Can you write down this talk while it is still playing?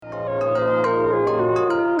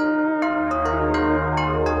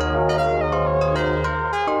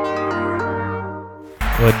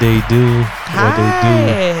What they do.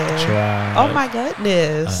 Hi. Try. Oh my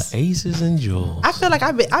goodness. Aces and Jewels. I feel like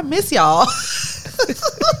I miss y'all.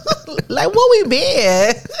 Like, what we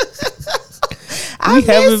been? I We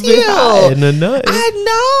haven't miss been you. hiding or nothing.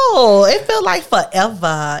 I know. It felt like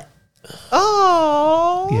forever.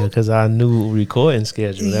 Oh. Yeah, because our new recording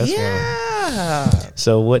schedule. That's why. Yeah.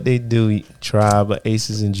 So what they do, Tribe of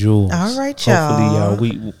Aces and Jewels. All right, y'all. Hopefully y'all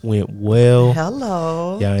week went well.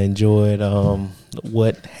 Hello. Y'all enjoyed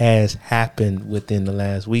what has happened within the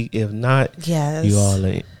last week. If not, Yes. you all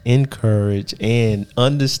are encouraged and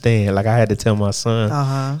understand. Like I had to tell my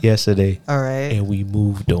son yesterday. All right. And we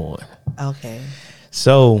moved on. Okay.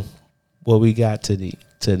 So what we got today,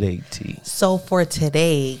 T? So for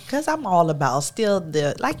today, because I'm all about still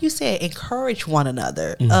like you said, encourage one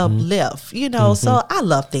another, uplift, so I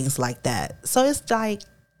love things like that. So it's like,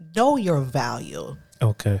 know your value.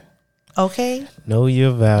 Okay. Okay? Know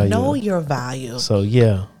your value. Know your value. So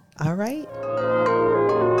yeah. All right.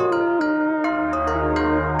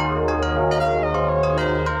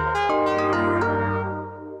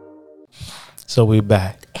 So we're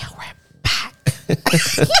back. And we're back.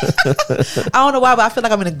 I don't know why, but I feel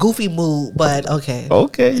like I'm in a goofy mood, but okay.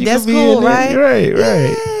 Okay. You That's can be cool, in it. right?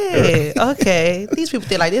 Right. Yeah. Okay. These people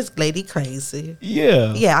think like, this lady crazy.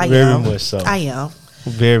 Yeah. Yeah, I Very am. much so. I am.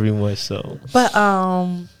 Very much so. But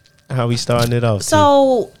How we starting it off?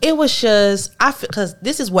 so it was just because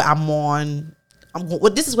this is what I'm on.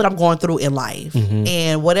 This is what I'm going through in life,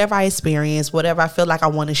 and whatever I experience, whatever I feel like I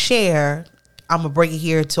want to share, I'm gonna bring it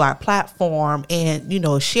here to our platform and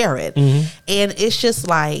share it. And it's just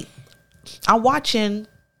like I'm watching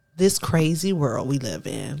this crazy world we live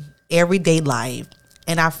in, everyday life,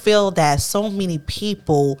 and I feel that so many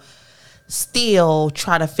people still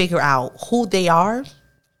try to figure out who they are.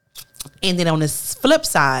 And then on the flip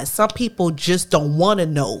side, some people just don't want to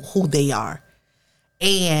know who they are.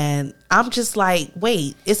 And I'm just like,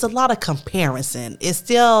 wait, it's a lot of comparison. It's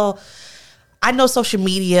still, I know social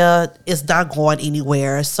media is not going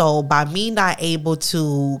anywhere. So by me not able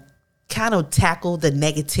to kind of tackle the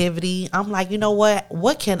negativity, I'm like, you know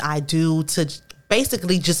what can I do to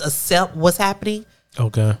basically just accept what's happening?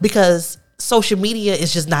 Okay. Because social media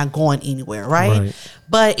is just not going anywhere, right?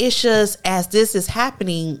 But it's just, as this is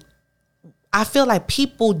happening, I feel like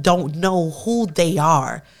people don't know who they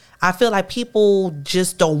are. I feel like people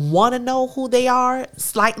just don't want to know who they are,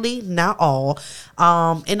 slightly, not all.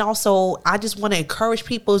 And also, I just want to encourage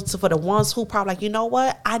people for the ones who probably like, you know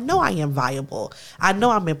what? I know I am valuable. I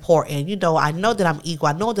know I'm important. I know that I'm equal.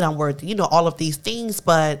 I know that I'm worthy, all of these things.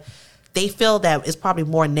 But they feel that it's probably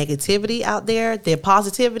more negativity out there than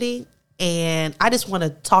positivity. And I just want to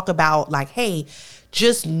talk about like, hey,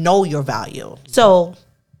 just know your value. So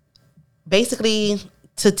basically,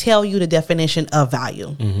 to tell you the definition of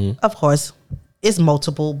value, of course, it's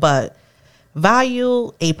multiple, but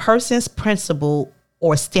value a person's principle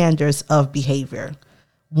or standards of behavior,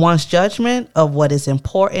 one's judgment of what is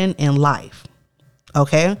important in life.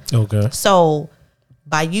 Okay? Okay. So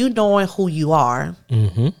by you knowing who you are,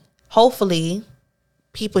 hopefully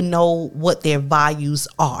people know what their values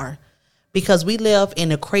are. Because we live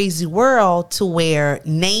in a crazy world to where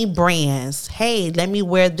name brands, hey, let me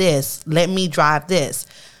wear this, let me drive this.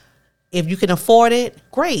 If you can afford it,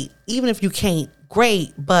 great. Even if you can't,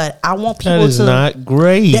 great. But I want people that is not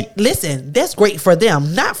great. Listen, that's great for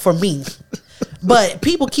them, not for me. But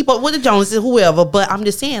people keep up with the Joneses, whoever. But I'm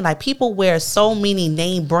just saying, like, people wear so many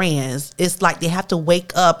name brands. It's like they have to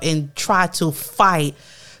wake up and try to fight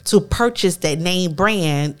to purchase that name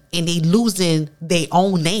brand, and they losing their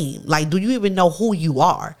own name. Like, do you even know who you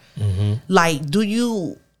are? Like, do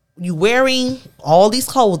you wearing all these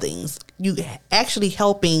clothings, you actually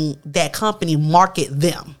helping that company market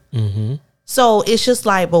them? So it's just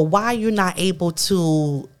like, but why you're not able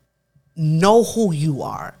to know who you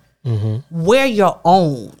are? Wear your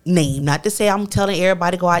own name. Not to say I'm telling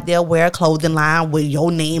everybody go out there, wear a clothing line with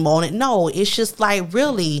your name on it. No, it's just like,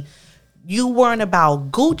 really, you weren't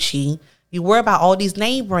about Gucci. You were about all these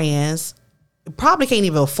name brands. You probably can't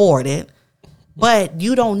even afford it, but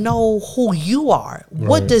you don't know who you are. Right.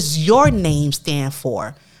 What does your name stand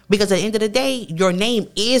for? Because at the end of the day, your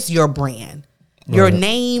name is your brand. Your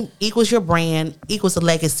name equals your brand, equals a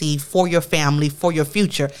legacy for your family, for your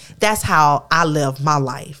future. That's how I live my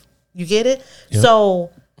life. You get it? Yep.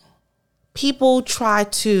 So people try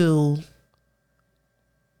to,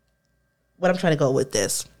 what I'm trying to go with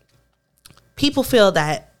this. People feel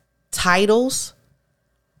that titles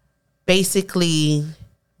basically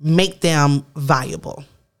make them valuable,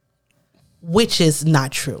 which is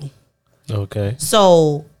not true. Okay.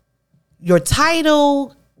 So your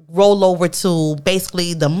title roll over to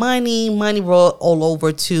basically the money roll all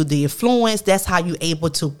over to the influence. That's how you're able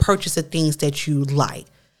to purchase the things that you like.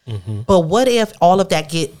 But what if all of that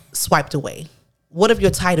get swiped away? What if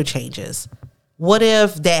your title changes? What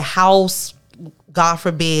if that house, God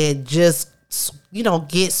forbid, just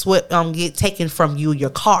get taken from you, your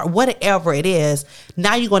car, whatever it is?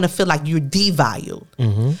 Now you're going to feel like you're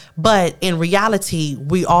devalued. But in reality,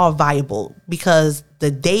 we are valuable, because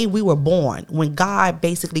the day we were born, when God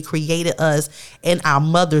basically created us in our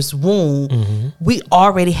mother's womb, we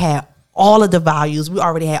already had all of the values. We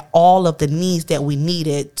already had all of the needs that we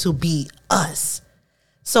needed to be us.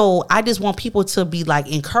 So I just want people to be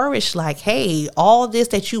like encouraged, like, hey, all this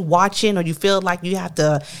that you watching, or you feel like you have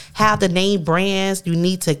to have the name brands, you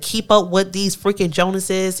need to keep up with these freaking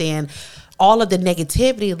Jonases and all of the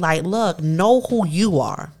negativity. Like, look, know who you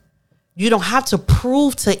are. You don't have to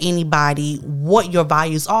prove to anybody what your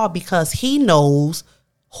values are, because he knows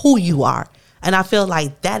who you are. And I feel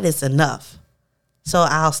like that is enough. So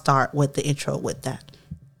I'll start with the intro with that.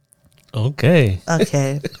 Okay.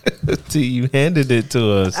 You handed it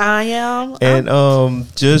to us. I am. And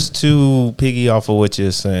just to piggy off of what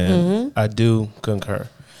you're saying, I do concur.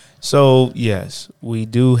 So yes, we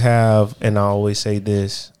do have, and I always say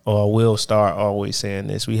this, or I will start always saying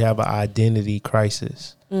this, we have an identity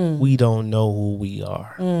crisis. We don't know who we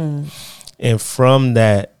are. And from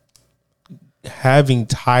that, having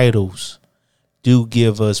titles do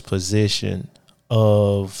give us position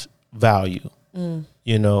of value.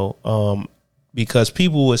 Because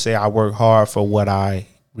people would say I work hard for what I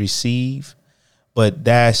receive, but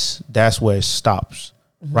that's where it stops,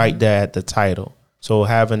 right there at the title. So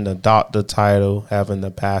having the doctor title, having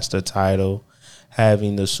the pastor title,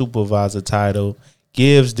 having the supervisor title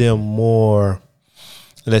gives them more,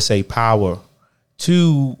 let's say, power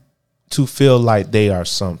to feel like they are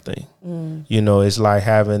something. It's like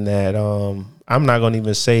having that, I'm not going to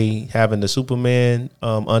even say having the Superman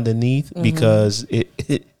underneath, because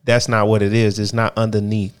that's not what it is. It's not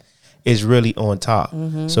underneath. It's really on top.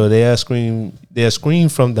 So they'll scream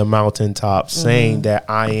from the mountaintop saying that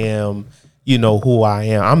I am, who I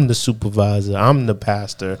am. I'm the supervisor. I'm the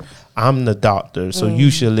pastor. I'm the doctor. So you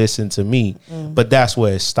should listen to me. But that's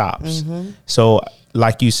where it stops. So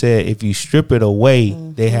like you said, if you strip it away,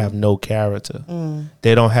 they have no character.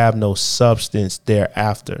 They don't have no substance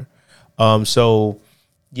thereafter. So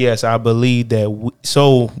yes, I believe that.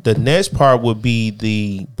 So the next part would be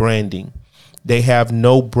the branding. They have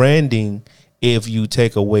no branding if you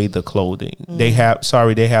take away the clothing. They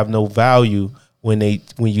have no value when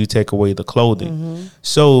you take away the clothing.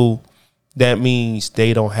 So that means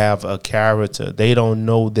they don't have a character. They don't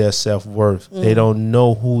know their self-worth. They don't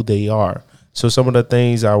know who they are. So some of the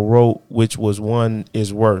things I wrote, which was one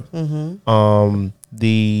is worth, the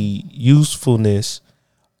usefulness,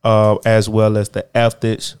 as well as the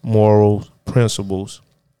ethics, morals, principles.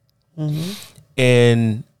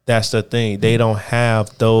 And that's the thing. They don't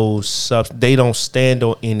have those they don't stand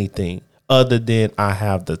on anything other than I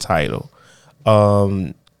have the title.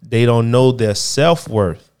 They don't know their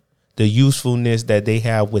self-worth, the usefulness that they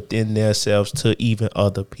have within themselves to even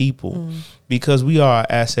other people, because we are an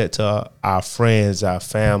asset to our friends, our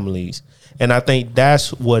families. And I think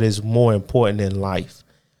that's what is more important in life.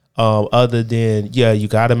 Other than, you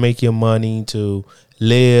got to make your money to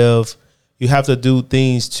live. You have to do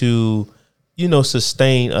things to,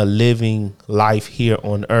 sustain a living life here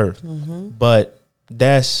on earth. But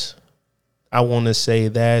I want to say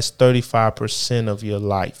that's 35% of your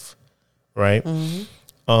life, right?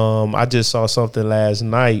 I just saw something last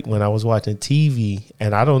night when I was watching TV,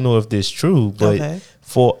 and I don't know if this is true, but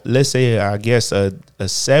for, let's say, I guess a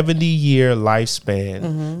 70-year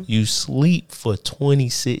lifespan, you sleep for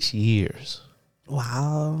 26 years.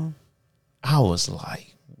 Wow. I was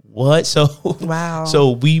like, what? So, wow.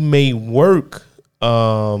 So we may work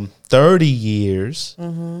 30 years,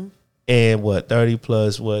 and 30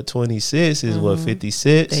 plus 26 is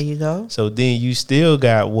 56. There you go. So then you still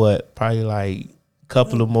got probably like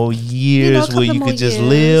couple of more years where you could just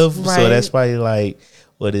live. Right. So that's probably like,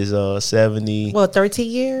 what is 70? 13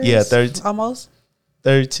 years? Yeah, 13. Almost.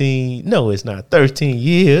 13. No, it's not 13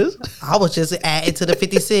 years. I was just adding to the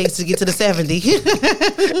 56 to get to the 70.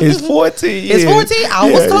 It's 14 years. It's 14? I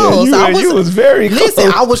was close. You was very close.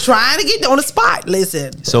 Listen, I was trying to get on the spot.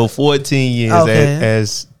 Listen. So 14 years,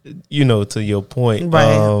 as to your point.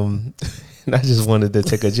 Right. I just wanted to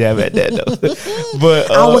take a jab at that though. But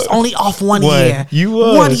I was only off one year. You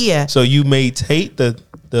was 1 year. So you may take the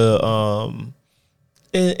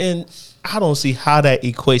and I don't see how that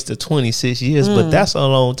equates to 26 years, but that's a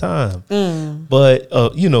long time. But,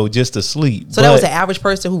 just to sleep. So that was the average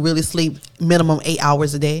person who really sleep minimum 8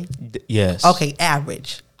 hours a day? Yes. Okay,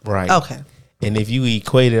 average. Right. Okay. And if you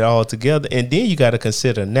equate it all together, and then you got to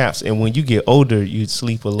consider naps. And when you get older, you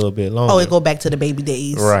sleep a little bit longer. Oh, it go back to the baby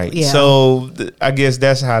days. Right. Yeah. So I guess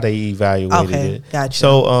that's how they evaluated it. Gotcha.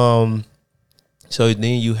 So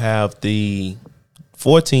then you have the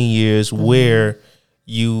 14 years where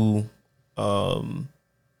you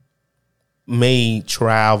may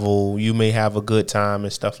travel, you may have a good time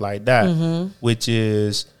and stuff like that, which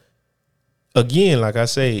is, again, like I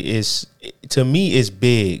say, to me it's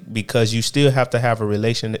big because you still have to have a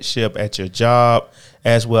relationship at your job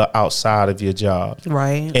as well outside of your job.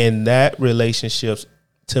 Right. And that relationship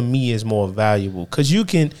to me is more valuable because you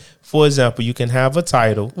can, for example, you can have a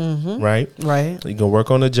title, right? Right. You can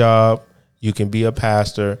work on a job. You can be a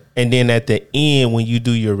pastor. And then at the end, when you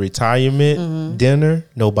do your retirement dinner,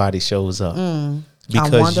 nobody shows up.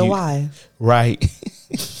 Because I wonder why. Right.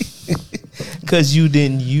 Because you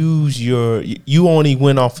didn't use you only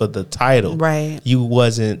went off of the title. Right. You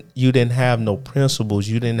didn't have no principles.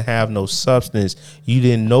 You didn't have no substance. You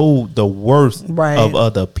didn't know the worth of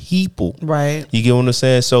other people. Right. You get what I'm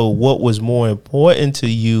saying? So what was more important to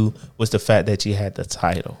you was the fact that you had the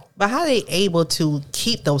title. But how are they able to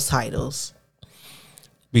keep those titles?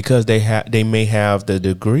 Because they may have the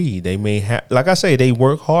degree. They may have, like I say, they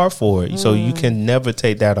work hard for it. So you can never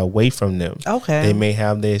take that away from them. Okay. They may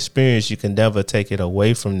have the experience. You can never take it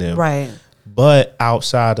away from them. Right. But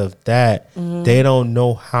outside of that, they don't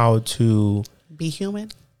know how to be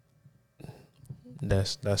human.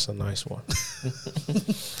 That's a nice one.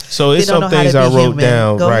 So it's some things I wrote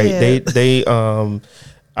down. Go right. ahead. They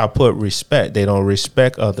I put respect. They don't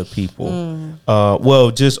respect other people.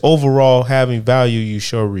 Well, just overall having value, you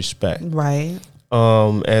show respect. Right.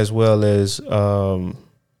 As well as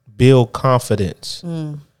build confidence.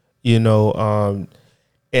 And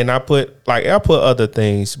I put other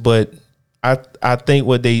things, but I think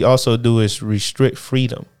what they also do is restrict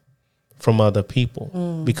freedom from other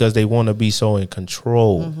people because they want to be so in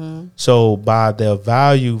control. So by their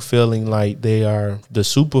value feeling like they are the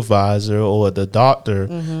supervisor or the doctor,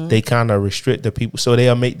 they kind of restrict the people. So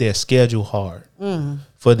they'll make their schedule hard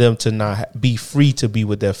for them to not be free to be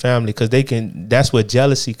with their family because that's where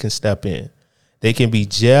jealousy can step in. They can be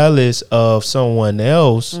jealous of someone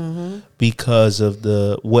else because of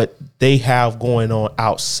what they have going on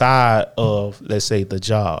outside of, let's say, the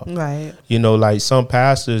job. Right. Like some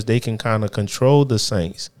pastors, they can kind of control the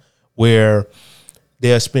saints where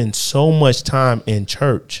they'll spend so much time in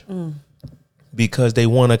church because they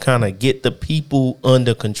want to kind of get the people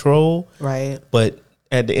under control. Right. But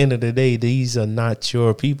at the end of the day, these are not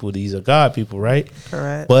your people. These are God people, right?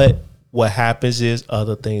 Correct. But what happens is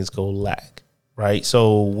other things go lack. Right.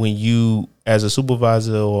 So when you, as a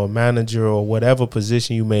supervisor or a manager or whatever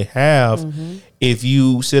position you may have, if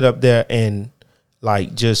you sit up there and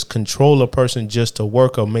like just control a person just to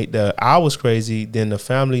work or make the hours crazy, then the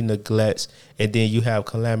family neglects and then you have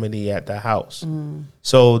calamity at the house.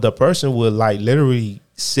 So the person would like literally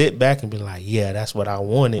sit back and be like, yeah, that's what I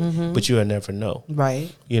wanted, but you'll never know.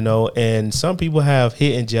 Right. And some people have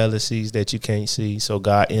hidden jealousies that you can't see. So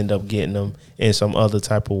God end up getting them in some other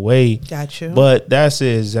type of way. Got you. But that's an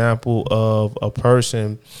example of a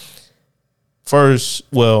person first,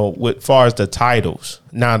 with far as the titles.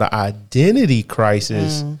 Now the identity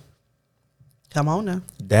crisis. Come on now.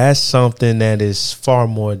 That's something that is far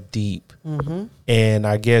more deep. And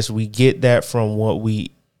I guess we get that from what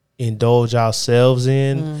we indulge ourselves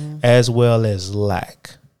in as well as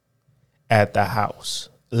lack at the house.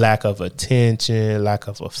 Lack of attention, lack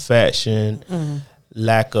of affection,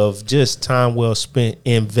 lack of just time well spent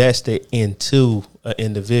invested into an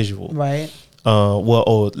individual. Right.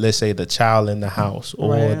 Or let's say the child in the house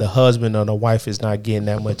or the husband or the wife is not getting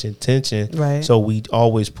that much attention. Right. So we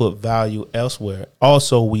always put value elsewhere.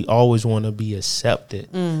 Also, we always want to be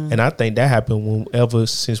accepted. And I think that happened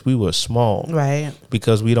since we were small. Right.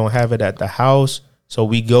 Because we don't have it at the house. So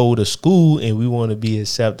we go to school and we want to be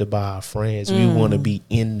accepted by our friends. We want to be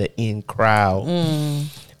in the in crowd.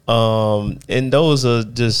 And those are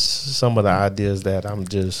just some of the ideas that I'm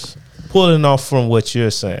just pulling off from what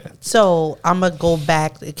you're saying. So I'm going to go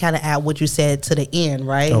back and kind of add what you said to the end,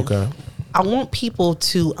 right? Okay. I want people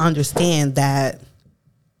to understand that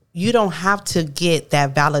you don't have to get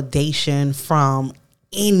that validation from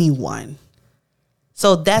anyone.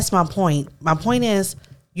 So that's my point. My point is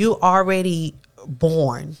you already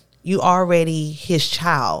born. You already his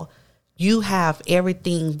child. you have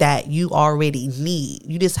everything that you already need.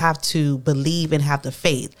 You just have to believe and have the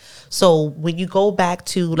faith. So when you go back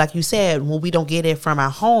to, like you said, when we don't get it from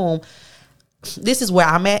our home, this is where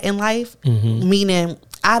I'm at in life, meaning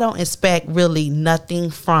I don't expect really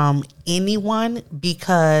nothing from anyone,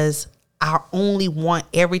 because I only want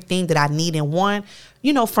everything that I need and want,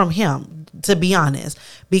 from him, to be honest,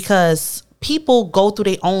 because people go through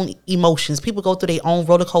their own emotions. People go through their own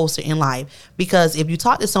roller coaster in life, because if you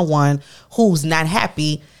talk to someone who's not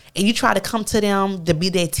happy and you try to come to them to be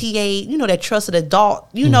their TA, that trusted adult,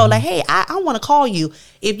 like, hey, I want to call you.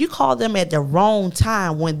 If you call them at the wrong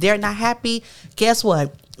time when they're not happy, guess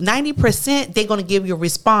what? 90% they're going to give you a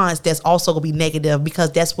response that's also going to be negative,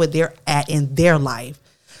 because that's where they're at in their life.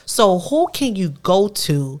 So who can you go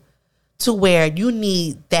to where you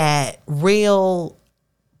need that real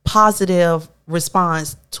positive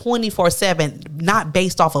response 24/7, not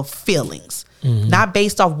based off of feelings, not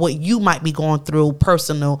based off what you might be going through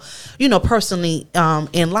personally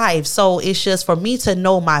in life. So it's just, for me to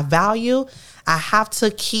know my value, I have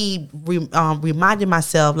to keep reminding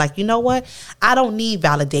myself, like, you know what? I don't need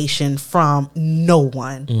validation from no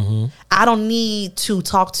one. I don't need to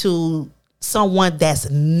talk to someone that's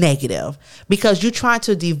negative, because you're trying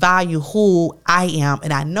to devalue who I am,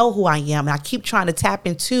 and I know who I am, and I keep trying to tap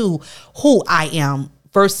into who I am,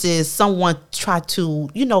 versus someone try to,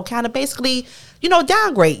 kind of basically,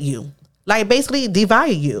 downgrade you, like basically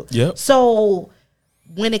devalue you. Yep. So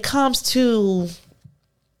when it comes to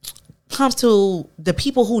the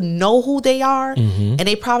people who know who they are, and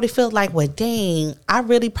they probably feel like, well, dang, I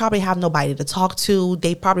really probably have nobody to talk to.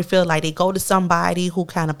 They probably feel like they go to somebody who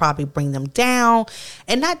kind of probably bring them down.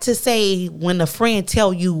 And not to say when a friend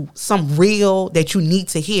tell you some real that you need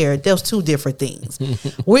to hear, there's two different things.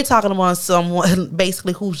 We're talking about someone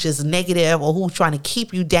basically who's just negative, or who's trying to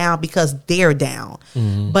keep you down because they're down.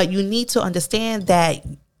 But you need to understand that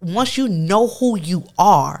once you know who you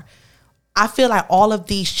are, I feel like all of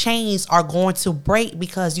these chains are going to break,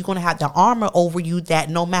 because you're going to have the armor over you that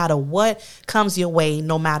no matter what comes your way,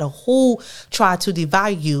 no matter who try to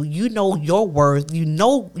devalue you, you know your worth, you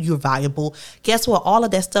know you're valuable. Guess what? All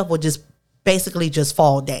of that stuff will just basically just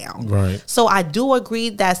fall down. Right. So I do agree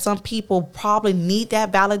that some people probably need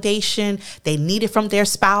that validation. They need it from their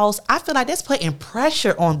spouse. I feel like that's putting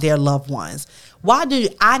pressure on their loved ones. Why do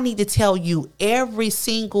I need to tell you every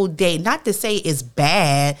single day? Not to say it's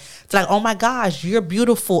bad. It's like, oh my gosh, you're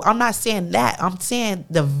beautiful. I'm not saying that. I'm saying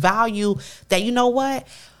the value that, you know what?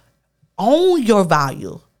 Own your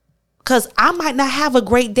value. Because I might not have a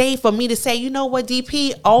great day for me to say, you know what,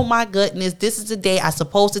 DP, oh my goodness, this is the day I'm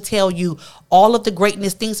supposed to tell you all of the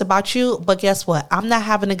greatness things about you. But guess what? I'm not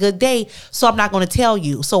having a good day, so I'm not going to tell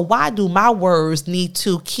you. So why do my words need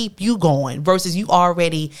to keep you going versus you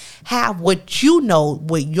already have what you know,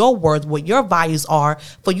 what your worth, what your values are,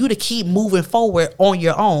 for you to keep moving forward on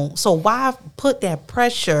your own? So why put that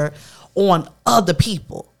pressure on other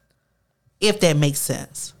people, if that makes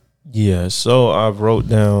sense? Yeah, so I wrote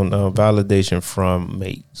down validation from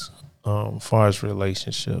mates, as far as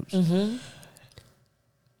relationships. I'm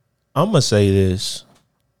gonna say this,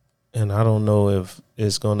 and I don't know if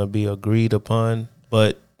it's gonna be agreed upon,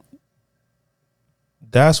 but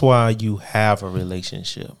that's why you have a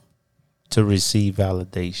relationship, to receive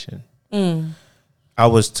validation. I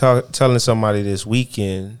was telling somebody this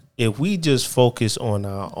weekend, if we just focus on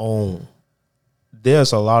our own,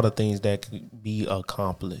 there's a lot of things that can be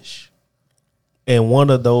accomplished. And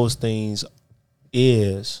one of those things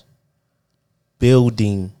is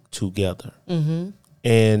building together.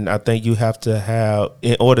 And I think you have to have,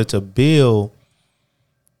 in order to build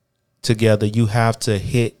together, you have to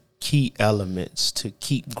hit key elements to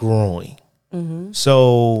keep growing.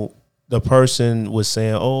 So the person was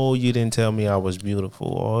saying, oh, you didn't tell me I was beautiful,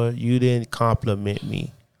 or you didn't compliment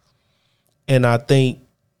me. And I think,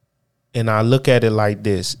 and I look at it like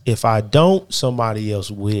this: if I don't, somebody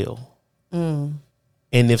else will. And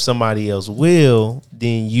if somebody else will,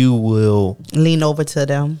 then you will lean over to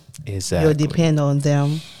them. Exactly. You'll depend on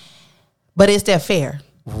them. But is that fair?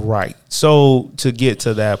 Right. So to get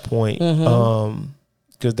to that point,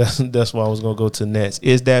 because that's why I was going to go to next.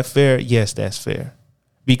 Is that fair? Yes, that's fair.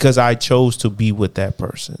 Because I chose to be with that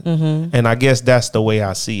person. And I guess that's the way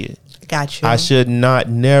I see it. Got you. I should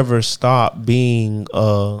never stop being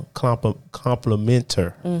a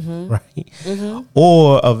complimenter, right?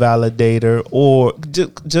 Or a validator, or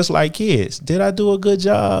just like kids. Did I do a good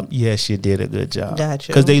job? Yes, you did a good job. Got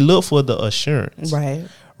you. Because they look for the assurance. Right.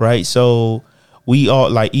 Right. So we all,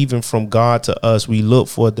 like, even from God to us, we look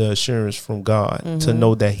for the assurance from God to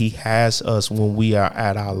know that he has us when we are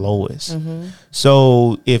at our lowest.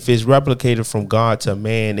 So if it's replicated from God to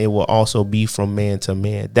man, it will also be from man to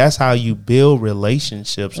man. That's how you build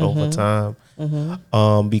relationships over time.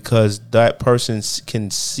 Because that person can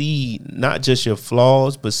see not just your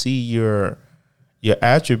flaws, but see your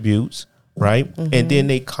attributes, right? And then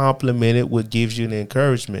they complement it with gives you the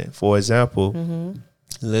encouragement. For example,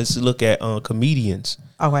 let's look at comedians.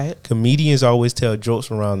 All right. Comedians always tell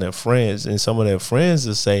jokes around their friends, and some of their friends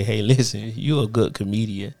will say, hey, listen, you're a good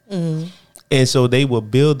comedian. And so they will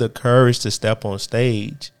build the courage to step on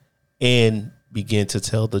stage and begin to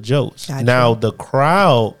tell the jokes. Gotcha. Now, the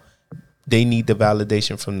crowd, they need the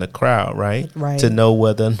validation from the crowd, right? Right. To know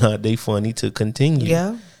whether or not they funny to continue.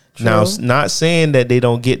 Yeah. True. Now, it's not saying that they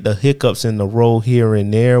don't get the hiccups in the role here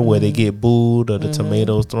and there where they get booed or the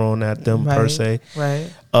tomatoes thrown at them per se.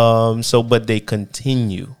 Right. But they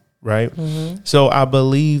continue, right? So I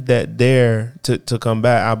believe that to come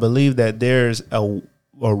back, I believe that there's a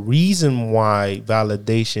reason why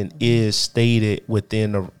validation is stated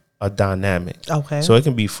within a dynamic. Okay. So it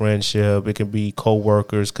can be friendship, it can be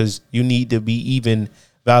co-workers, because you need to be even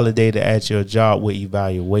validated at your job with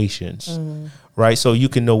evaluations, right? So you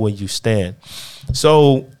can know where you stand.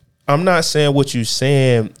 So I'm not saying what you're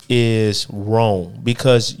saying is wrong,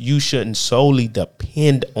 because you shouldn't solely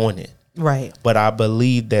depend on it. Right. But I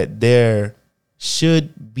believe that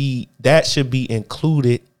should be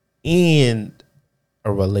included in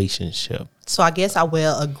a relationship. So I guess I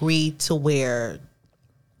will agree to where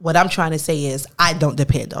what I'm trying to say is I don't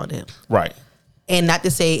depend on it. Right. And not to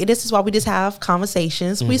say, and this is why we just have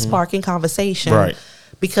conversations. We sparking conversation. Right.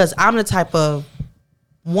 Because I'm the type of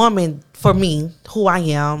woman, for me, who I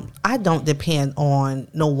am, I don't depend on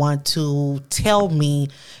no one to tell me,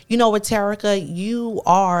 you know what, Terica, you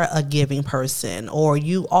are a giving person, or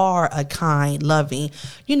you are a kind, loving,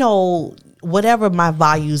 whatever my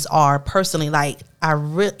values are personally. Like,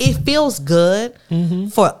 it feels good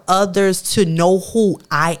for others to know who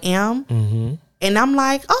I am. And I'm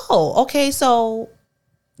like, oh, okay, so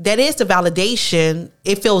that is the validation.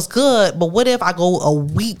 It feels good, but what if I go a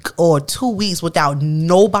week or 2 weeks without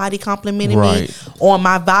nobody complimenting me on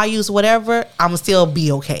my values, whatever? I'm still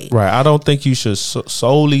be okay. Right. I don't think you should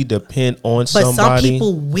solely depend on somebody. But some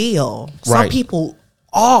people will. Some people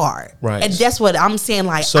are. Right. And that's what I'm saying.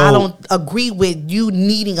 Like, So, I don't agree with you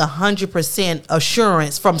needing 100%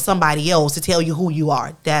 assurance from somebody else to tell you who you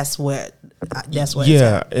are. That's what.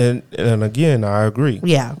 Yeah, and again, I agree.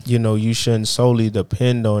 Yeah. You shouldn't solely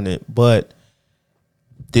depend on it, but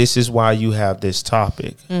this is why you have this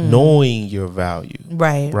topic, knowing your value.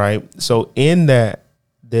 Right. Right. So in that,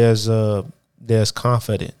 there's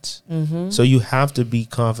confidence. So you have to be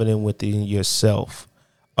confident within yourself.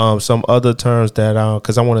 Some other terms that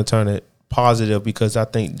because I want to turn it positive, because I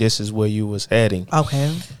think this is where you was heading.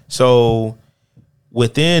 Okay. So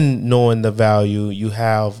within knowing the value, you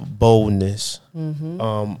have boldness.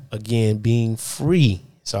 Again, being free.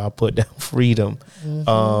 So I put down freedom.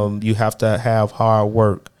 You have to have hard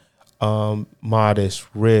work, modest,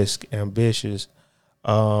 risk, ambitious.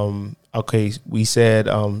 Okay, we said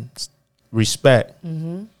respect,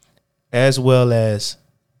 as well as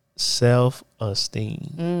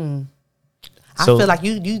self-esteem. I feel like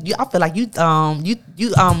you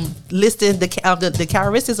listed the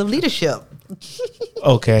characteristics of leadership.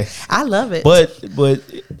 Okay, I love it, but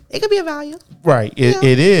it could be a value, right?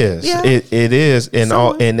 It is. Yeah. It is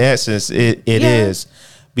in essence. It is,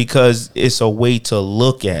 because it's a way to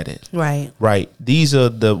look at it. Right. These are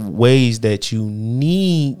the ways that you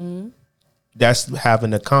need. That's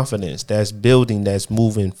having the confidence. That's building. That's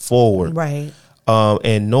moving forward. Right.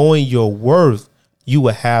 And knowing your worth, you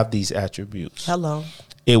will have these attributes.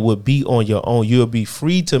 It would be on your own. You'll be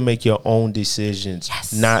free to make your own decisions,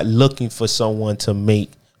 not looking for someone to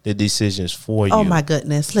make the decisions for you. Oh my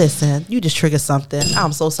goodness. Listen, you just triggered something.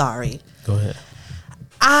 I'm so sorry. Go ahead.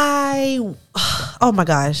 Oh my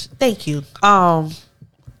gosh. Thank you. I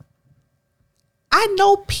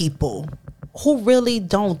know people who really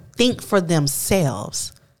don't think for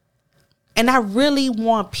themselves. And I really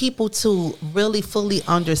want people to really fully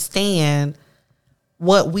understand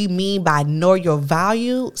what we mean by know your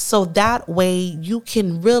value, so that way you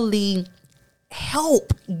can really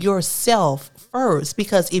help yourself first.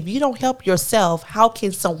 Because if you don't help yourself, how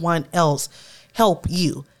can someone else help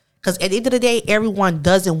you? Because at the end of the day, everyone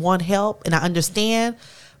doesn't want help, and I understand.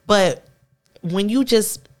 But when you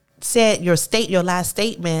just said your last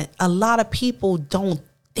statement, a lot of people don't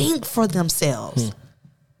think for themselves.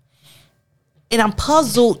 And I'm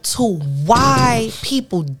puzzled to why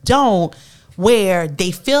people don't, where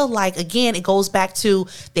they feel like, again, it goes back to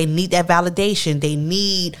they need that validation. They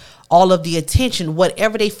need all of the attention,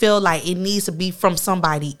 whatever they feel like it needs to be from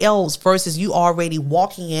somebody else, versus you already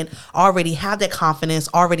walking in, already have that confidence,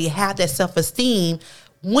 already have that self-esteem.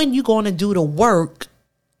 When you going to do the work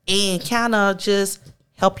and kind of just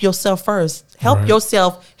help yourself first. Help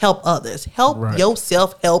yourself, help others. Help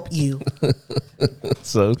yourself, help you.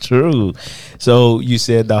 So true. So you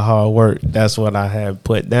said the hard work. That's what I have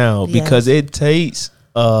put down because it takes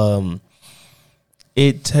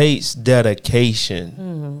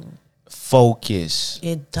dedication, focus.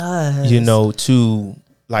 It does. To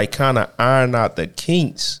like kind of iron out the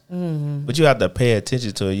kinks, but you have to pay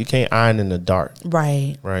attention to it. You can't iron in the dark.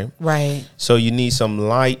 Right. So you need some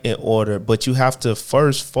light in order, but you have to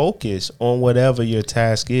first focus on whatever your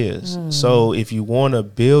task is. So if you want to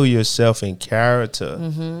build yourself in character,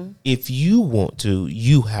 if you want to,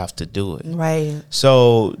 you have to do it. Right.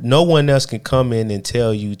 So no one else can come in and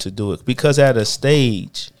tell you to do it, because at a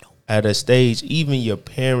stage, even your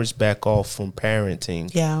parents back off from parenting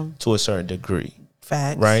to a certain degree.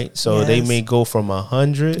 Facts. Right? So they may go from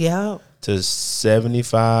 100 to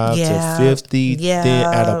 75 to 50. Yeah.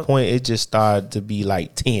 Then at a point, it just started to be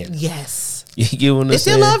like 10. Yes. You get what I'm saying? They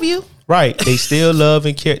still love you. Right. They still love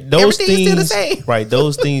and care. Those Everything things, is still the same. right,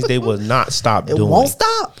 those things they will not stop doing. It won't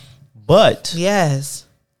stop. But yes,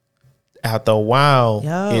 after a while,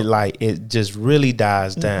 it just really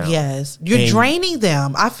dies down. Yes. You're draining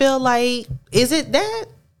them. I feel like, is it that?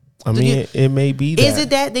 I mean, it may be that. Is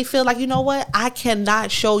it that they feel like, you know what? I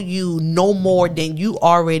cannot show you no more than you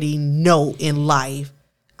already know in life.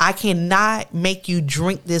 I cannot make you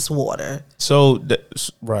drink this water. So,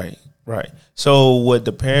 right. So what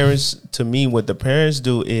the parents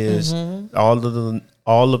do is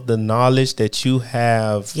all of the knowledge that you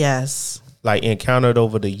have, like encountered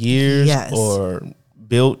over the years or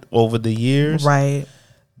built over the years, right?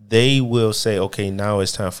 They will say, okay, now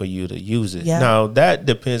it's time for you to use it. Now that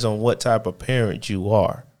depends on what type of parent you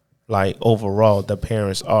are. Like overall, the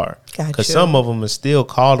parents are, because some of them are still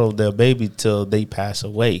coddle their baby till they pass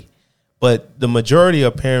away. But the majority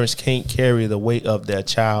of parents can't carry the weight of their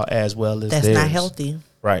child as well as theirs. That's not healthy.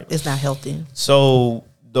 Right. It's not healthy. So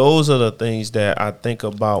those are the things that I think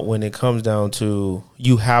about when it comes down to,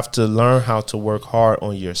 you have to learn how to work hard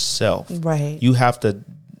on yourself. Right. You have to,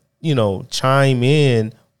 chime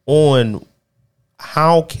in on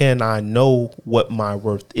how can I know what my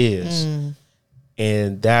worth is.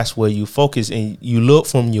 And that's where you focus and you look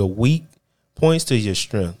from your weak points to your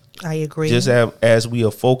strength. I agree. Just as we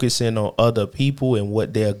are focusing on other people and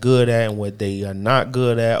what they're good at and what they are not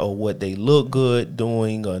good at, or what they look good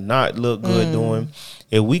doing or not look good doing,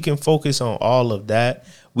 if we can focus on all of that,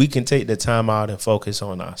 we can take the time out and focus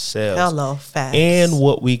on ourselves. Hello, facts. And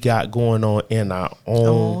what we got going on in our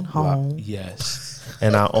own home. Yes.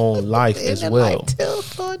 And our own life as well.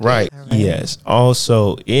 Right. Yes.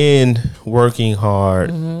 Also, in working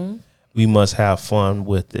hard, we must have fun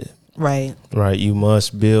with it. Right. You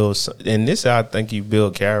must build, and this I think you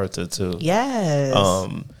build character too. Yes.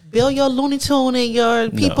 Build your Looney Tune and your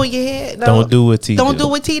people you had. No. Don't do what T do. Don't do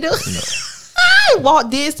what T do. Walt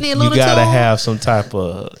Disney and Looney Tune. You gotta have some type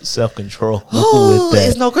of self-control with that.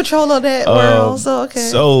 There's no control of that world. So okay.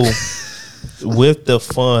 So with the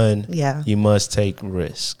fun, you must take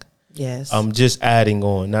risk. Yes. I'm just adding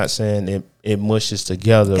on, not saying it mushes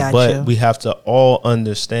together, Gotcha. but we have to all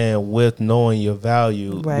understand, with knowing your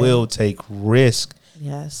value, will take risk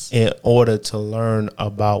in order to learn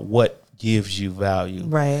about what gives you value.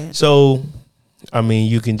 Right. So, I mean,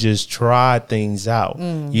 you can just try things out.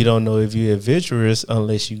 You don't know if you're adventurous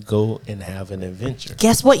unless you go and have an adventure.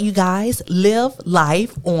 Guess what, you guys? Live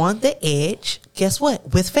life on the edge. Guess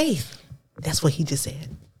what? With faith. That's what he just said.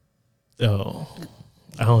 Oh,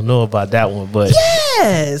 I don't know about that one, but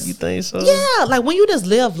yes, you think so? Yeah, like when you just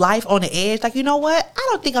live life on the edge, like, you know what? I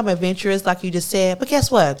don't think I'm adventurous, like you just said, but guess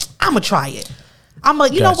what? I'm gonna try it.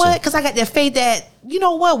 You know what? Because I got that faith that, you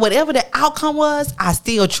know what? Whatever the outcome was, I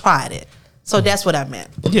still tried it. So that's what I meant.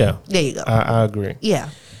 Yeah, there you go. I agree. Yeah.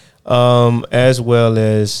 As well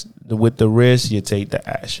as with the risk, you take the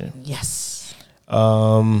action. Yes.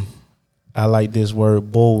 I like this word,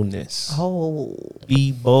 boldness. Oh.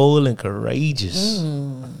 Be bold and courageous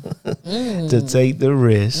to take the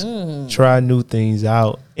risk, try new things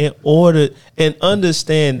out in order, and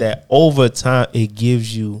understand that over time it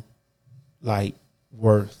gives you like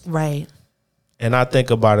worth. Right. And I think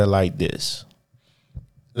about it like this.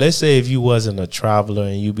 Let's say if you wasn't a traveler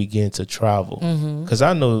and you begin to travel, because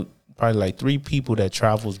I know probably like 3 people that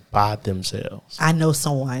travels by themselves. I know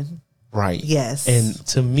someone. Right. Yes. And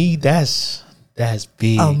to me, that's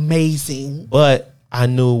big. Amazing. But I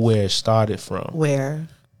knew where it started from. Where?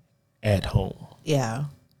 At home. Yeah.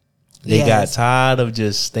 They got tired of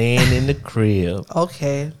just staying in the crib.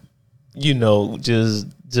 Okay. You know, just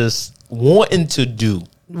wanting to do.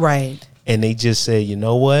 Right. And they just said, you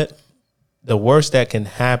know what? The worst that can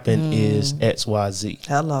happen is XYZ.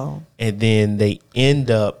 Hello. And then they end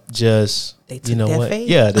up just, They took you know that what? fate.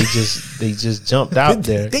 Yeah, they just jumped out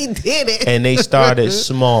there. They did it. And they started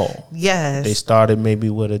small. Yes. They started maybe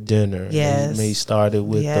with a dinner. Yes. They may started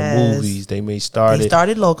with Yes. the movies. They may started. They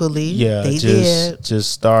started locally. Yeah, They did.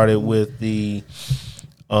 just started with the,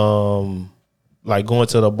 like going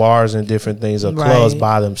to the bars and different things or clubs Right.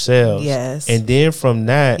 by themselves. Yes. And then from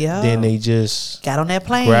that, Yeah. then they just Got on that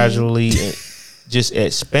plane. gradually just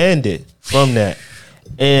expanded from that.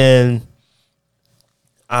 And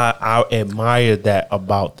I admire that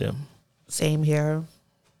about them. Same here.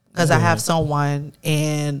 Because I have someone,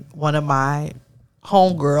 and one of my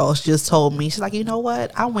homegirls just told me, she's like, you know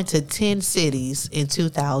what? I went to 10 cities in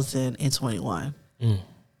 2021.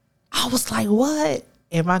 I was like, what?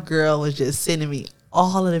 And my girl was just sending me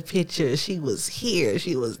all of the pictures. She was here.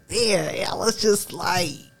 She was there. And I was just like,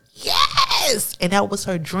 yes. And that was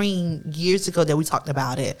her dream years ago that we talked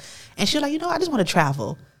about it. And she was like, you know, I just want to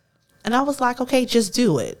travel. And I was like, okay, just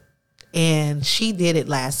do it. And she did it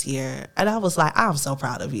last year. And I was like, I'm so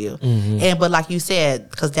proud of you. And but like you said,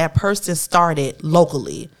 because that person started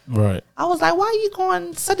locally. Right. I was like, why are you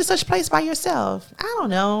going such and such place by yourself? I don't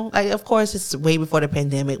know. Like, of course, it's way before the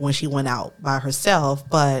pandemic when she went out by herself.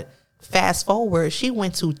 But fast forward, she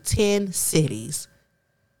went to 10 cities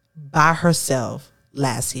by herself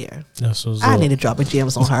last year. That's what's I up. need to drop a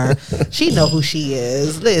gems on her. She know who she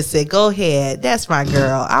is. Listen, go ahead. That's my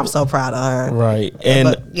girl. I'm so proud of her. Right. And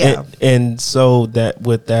But, yeah. and so that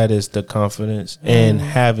with that is the confidence and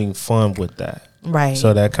having fun with that. Right.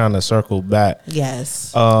 So that kind of circled back.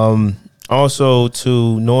 Yes. Also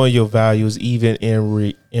to knowing your values even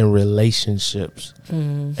in relationships.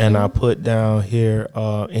 And I put down here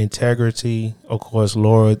integrity, of course,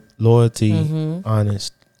 loyalty,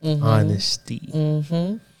 honesty.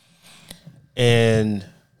 And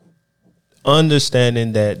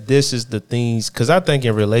understanding that this is the things, because I think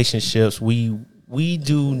in relationships we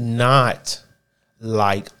do not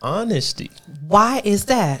like honesty, Why is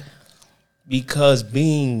that? because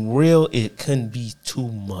being real, it can be too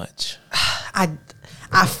much.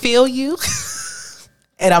 I feel you,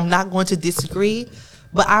 and I'm not going to disagree,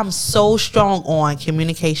 but I'm so strong on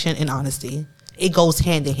communication and honesty. It goes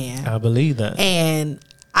hand in hand. I believe that. And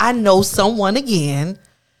I know someone again.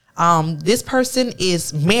 This person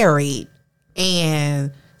is married,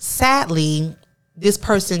 and sadly, this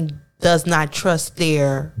person does not trust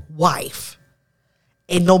their wife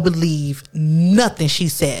and don't believe nothing she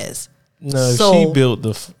says. No, if So- she built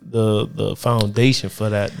the foundation for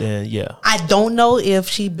that, then yeah. I don't know if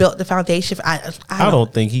she built the foundation. I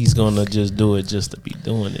don't think he's gonna just do it just to be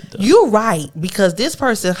doing it though. You're right, because this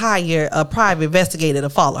person hired a private investigator to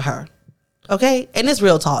follow her. Okay? And it's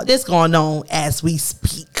real talk. This going on as we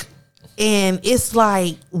speak. And it's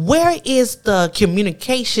like, where is the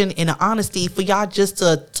communication and the honesty for y'all just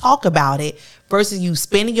to talk about it versus you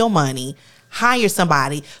spending your money, hire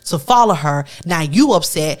somebody to follow her. Now you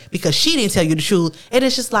upset because she didn't tell you the truth. And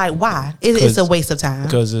it's just like, why? It's a waste of time.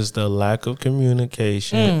 Because it's the lack of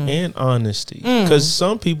communication and honesty. Because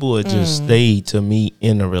some people would just stay to me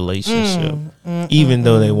in a relationship, even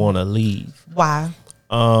though they want to leave. Why?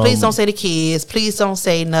 Please don't say the kids. Please don't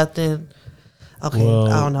say nothing. Okay,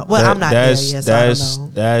 I don't know. Well, I'm not there yet, so I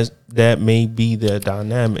don't know. That may be the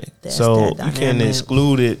dynamic. That's So that you can dynamic.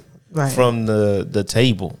 exclude it Right. from the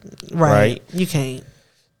table, Right. You can't.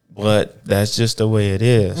 But that's just the way it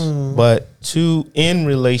is. But in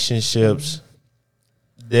relationships,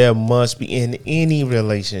 there must be, in any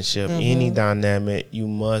relationship, any dynamic, you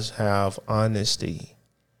must have honesty.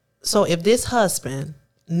 So if this husband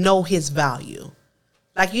know his value,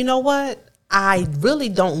 like, you know what? I really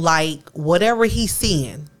don't like whatever he's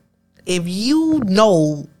seeing. If you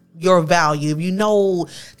know your value, if you know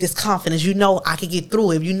this confidence, you know I can get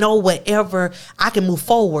through it, if you know whatever, I can move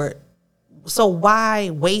forward. So why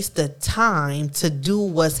waste the time to do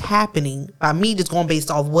what's happening by me just going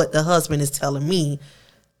based off what the husband is telling me?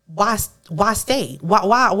 Why stay?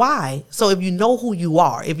 Why? So if you know who you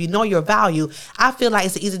are, if you know your value, I feel like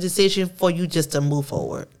it's an easy decision for you just to move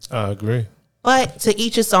forward. I agree. But to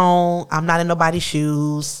each his own. I'm not in nobody's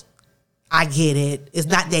shoes. I get it. It's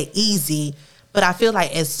not that easy. But I feel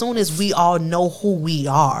like as soon as we all know who we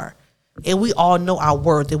are, and we all know our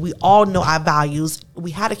worth, and we all know our values,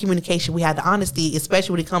 we had the communication, we had the honesty,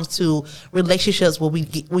 especially when it comes to relationships, what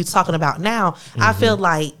we're talking about now. I feel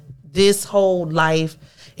like this whole life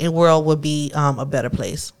and world would be a better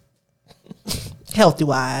place. Healthy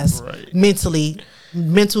wise, mentally,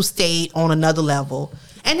 mental state on another level.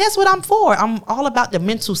 And that's what I'm for. I'm all about the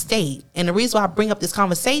mental state. And the reason why I bring up this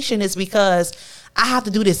conversation is because I have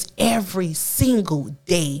to do this every single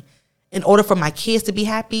day in order for my kids to be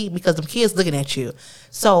happy, because the kids looking at you.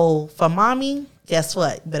 So for mommy, guess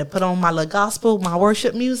what? Better put on my little gospel, my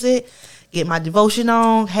worship music, get my devotion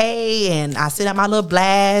on. Hey, and I send out my little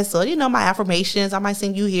blast, or, my affirmations. I might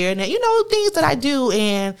sing you here and there, things that I do.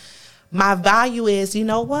 And my value is, you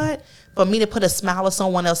know what? For me to put a smile on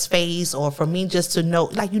someone else's face, or for me just to know,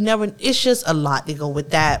 it's just a lot to go with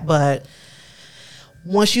that. But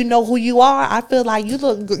once you know who you are, I feel like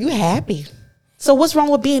you happy. So what's wrong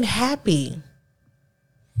with being happy?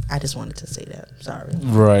 I just wanted to say that. Sorry.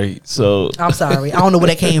 Right. So I'm sorry. I don't know where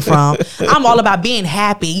that came from. I'm all about being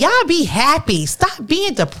happy. Y'all be happy. Stop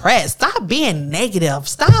being depressed. Stop being negative.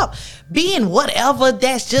 Stop being whatever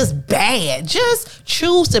that's just bad. Just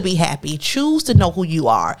choose to be happy. Choose to know who you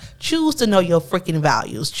are. Choose to know your freaking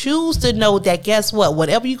values. Choose to know that, guess what?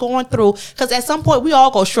 Whatever you're going through, because at some point we all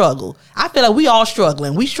go struggle. I feel like we all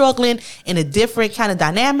struggling. We struggling in a different kind of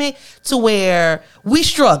dynamic to where we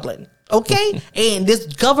struggling. Okay, and this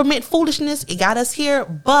government foolishness, it got us here.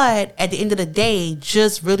 But at the end of the day,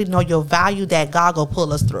 just really know your value, that God will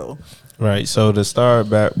pull us through. Right. So to start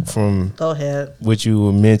back from, go ahead, what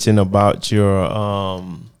you mentioned about your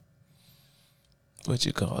what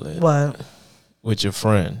you call it? What? With your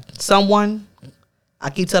friend. Someone. I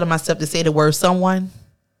keep telling myself to say the word someone.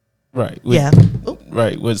 Right. Yeah.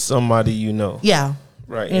 Right. With somebody you know. Yeah.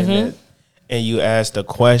 Right. Mm-hmm. And you asked a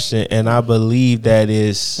question, and I believe that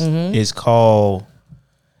is called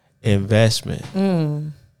investment.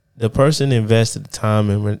 The person invested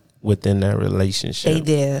time within that relationship. They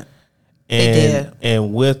did.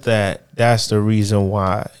 And with that, that's the reason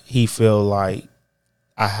why he feel like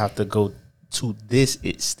I have to go to this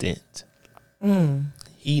extent.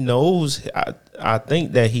 He knows. I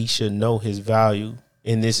think that he should know his value,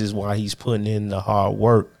 and this is why he's putting in the hard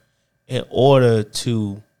work in order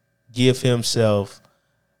to give himself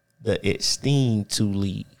the esteem to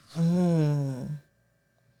leave.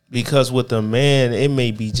 Because with a man, it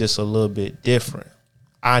may be just a little bit different.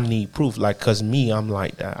 I need proof. Cause me, I'm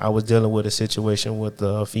like that. I was dealing with a situation with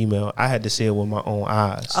a female. I had to see it with my own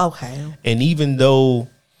eyes. Okay. And even though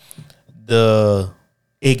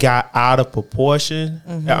it got out of proportion,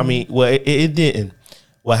 I mean, well, it didn't.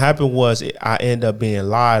 What happened was I ended up being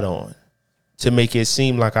lied on to make it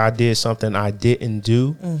seem like I did something I didn't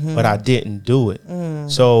do, but I didn't do it.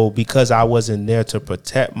 So because I wasn't there to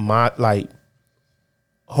protect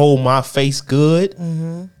hold my face good,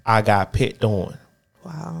 I got picked on.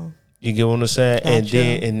 Wow. You get what I'm saying? Gotcha.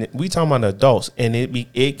 And we talking about adults, and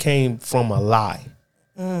it came from a lie.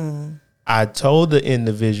 I told the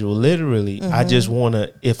individual literally, I just want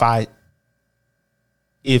to, if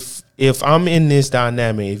I'm in this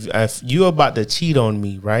dynamic, if you're about to cheat on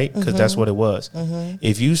me, right? Because that's what it was.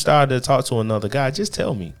 If you started to talk to another guy, just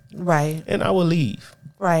tell me. Right. And I will leave.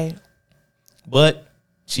 Right. But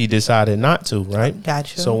she decided not to, right?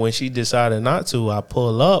 Gotcha. So when she decided not to, I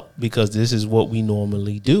pull up, because this is what we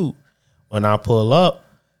normally do. When I pull up,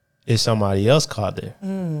 it's somebody else caught there.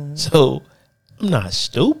 So I'm not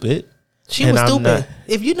stupid. She was stupid.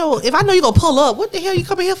 If I know you're going to pull up, what the hell you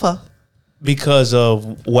coming here for? Because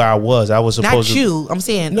of where I was supposed not to. You. I'm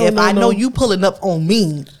saying, I know you pulling up on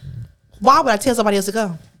me, why would I tell somebody else to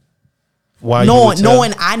go? Why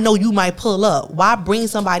knowing I know you might pull up. Why bring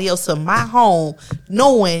somebody else to my home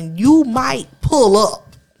knowing you might pull up?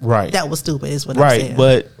 Right. That was stupid is what I'm saying.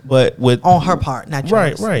 But with on her part, not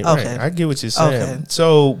yours. Right. Okay. I get what you're saying. Okay.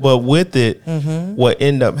 So, but with it, what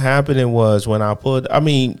ended up happening was when I pulled, I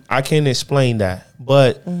mean, I can't explain that,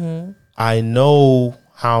 but I know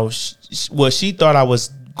how she thought I was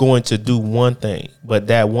going to do one thing, but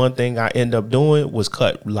that one thing I end up doing was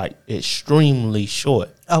cut extremely short.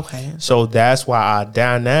 Okay. So that's why our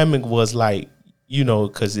dynamic was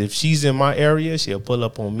because if she's in my area, she'll pull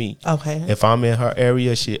up on me. Okay. If I'm in her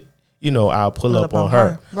area, I'll pull up on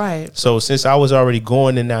her. Right. So since I was already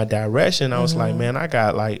going in that direction, I was like, man, I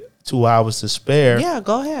got 2 hours to spare. Yeah,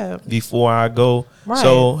 go ahead. Before I go. Right.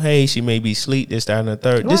 So, hey, she may be asleep, this, that, and the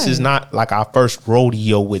third. Right. This is not our first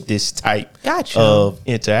rodeo with this type of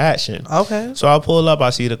interaction. Okay. So I pull up,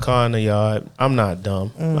 I see the car in the yard. I'm not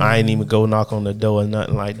dumb. I ain't even go knock on the door or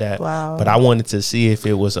nothing like that. Wow. But I wanted to see if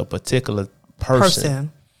it was a particular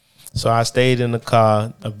person. So I stayed in the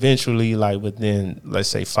car. Eventually, within, let's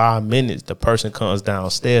say 5 minutes, the person comes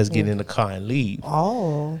downstairs, get in the car and leave.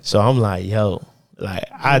 Oh. So I'm like, yo,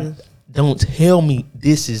 I don't tell me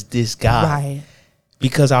this is this guy. Right.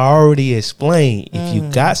 Because I already explained, if you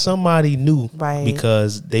got somebody new, Right.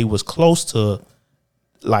 because they was close to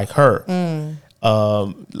like her,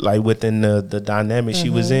 like within the dynamic she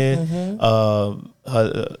was in,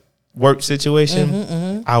 her work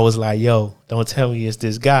situation, I was like, yo, don't tell me it's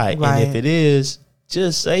this guy. Right. And if it is,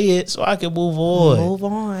 just say it so I can move on. Move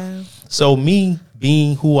on. So me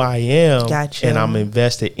being who I am, Gotcha. and I'm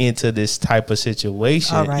invested into this type of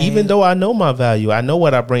situation, All right. even though I know my value, I know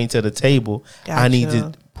what I bring to the table, I need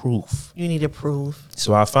Gotcha. to proof. You need to prove.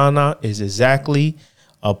 So I found out is exactly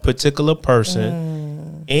a particular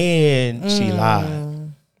person, and she lied.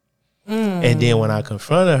 And then when I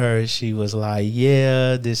confronted her, she was like,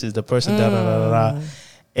 yeah, this is the person, da da da da da.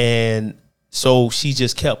 And so she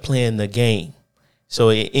just kept playing the game. So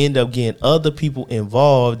it ended up getting other people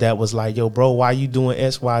involved that was like, yo, bro, why you doing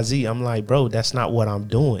XYZ? I'm like, bro, that's not what I'm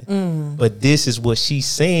doing. But this is what she's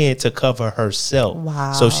saying to cover herself.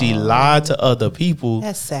 Wow. So she lied to other people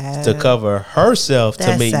That's sad. to cover herself to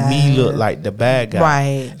That's make me sad. look like the bad guy.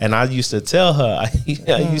 Right. And I used to tell her,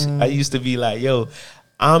 I used to be like, yo,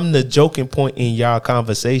 I'm the joking point in y'all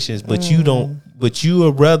conversations, but you don't, but you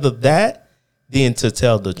would rather that than to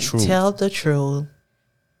tell the truth. Tell the truth.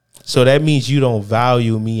 So that means you don't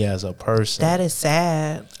value me as a person. That is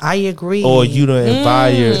sad. I agree. Or you don't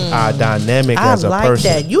value our dynamic I as a like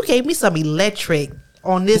person. that. You gave me some electric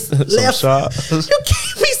on this left. shock. You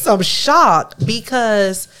gave me some shock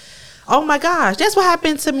because, oh my gosh, that's what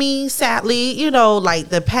happened to me. Sadly, you know,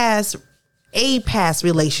 like a past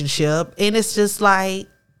relationship, and it's just like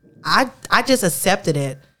I just accepted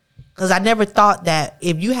it because I never thought that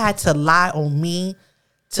if you had to lie on me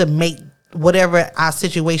to make whatever our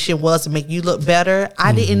situation was to make you look better,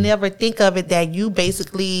 I didn't never think of it that you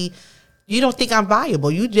basically, you don't think I'm valuable.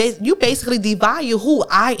 You basically devalue who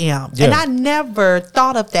I am. Yeah. And I never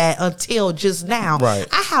thought of that until just now. Right.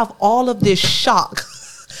 I have all of this shock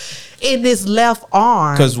in this left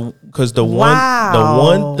arm. Because the Wow.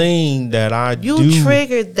 one thing that I You do,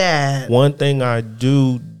 triggered that. one thing I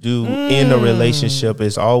do in a relationship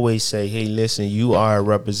is always say, hey, listen, you are a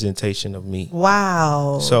representation of me.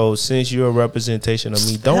 Wow. So since you're a representation of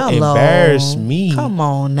me, don't Hello. embarrass me. Come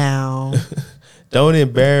on now. Don't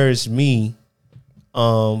embarrass me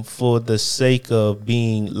for the sake of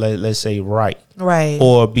being, let's say, right. Right.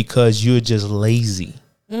 Or because you're just lazy.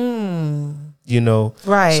 You know?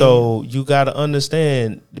 Right. So you got to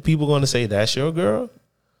understand, the people going to say, that's your girl?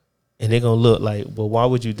 And they're going to look like, well, why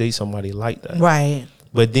would you date somebody like that? Right.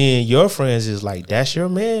 But then your friends is like, that's your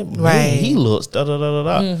man? Man, Right. he looks da da da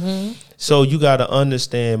da da. So you got to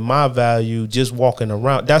understand my value just walking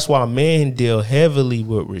around. That's why men deal heavily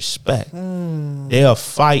with respect. They'll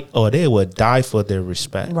fight or they will die for their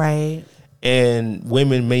respect. Right. And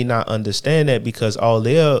women may not understand that because all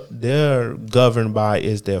they're governed by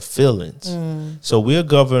is their feelings. So we're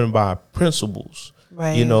governed by principles.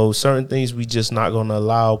 Right. You know, certain things we just not going to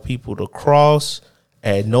allow people to cross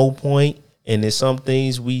at no point. And there's some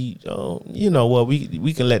things we,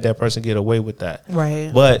 we can let that person get away with that.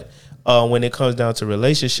 Right. But when it comes down to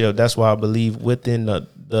relationship, that's why I believe within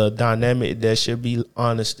the dynamic, there should be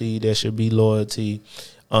honesty, there should be loyalty,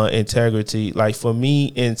 integrity. Like for me,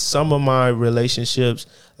 in some of my relationships,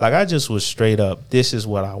 like I just was straight up, this is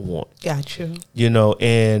what I want. Got you. You know,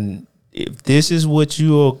 and if this is what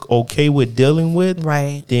you're okay with dealing with,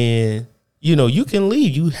 Right. then you know, you can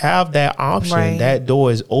leave. You have that option. Right. That door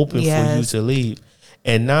is open for you Yes. to leave.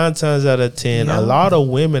 And 9 times out of 10, Yeah. a lot of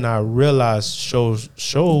women I realize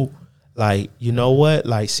show like, you know what?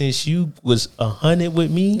 Like since you was 100 with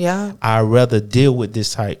me, Yeah. I'd rather deal with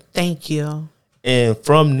this type. Thank you. And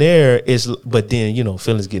from there but then, you know,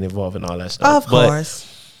 feelings get involved and all that stuff. Of course.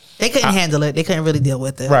 They couldn't handle it. They couldn't really deal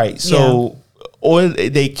with it. Right. So or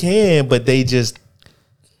they can, but they just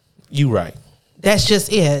you right. That's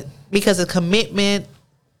just it. Because of commitment,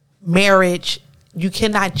 marriage, you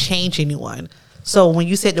cannot change anyone. So when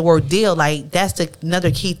you said the word deal, like that's another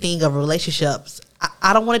key thing of relationships.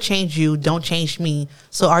 I don't want to change you. Don't change me.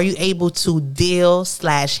 So are you able to deal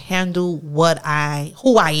 / handle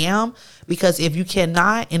who I am? Because if you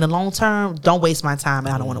cannot in the long term, don't waste my time.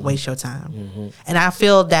 And I don't want to waste your time. And I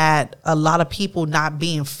feel that a lot of people not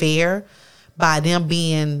being fair by them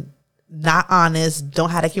being not honest, don't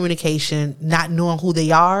have that communication, not knowing who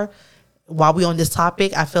they are. While we on this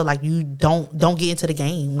topic, I feel like you don't get into the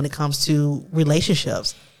game when it comes to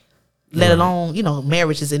relationships, let alone, you know,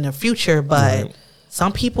 marriage is in the future, but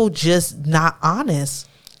some people just not honest.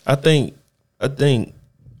 I think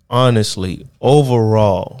honestly,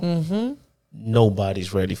 overall,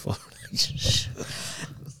 nobody's ready for a relationship.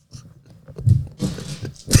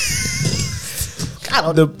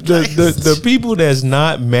 the people that's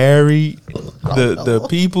not married, the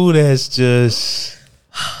people that's just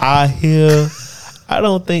out here, I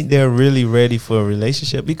don't think they're really ready for a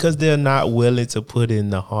relationship because they're not willing to put in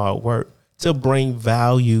the hard work to bring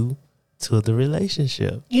value to the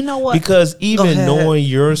relationship. You know what? Because even knowing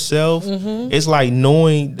yourself, it's like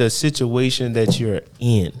knowing the situation that you're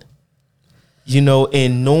in. You know,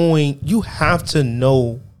 and knowing, you have to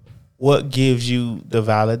know what gives you the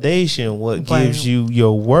validation, what gives you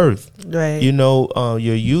your worth, you know,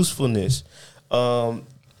 your usefulness.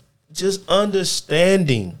 Just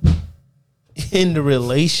understanding in the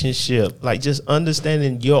relationship, like just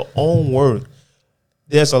understanding your own worth.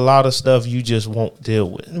 There's a lot of stuff you just won't deal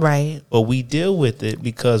with. Right. But we deal with it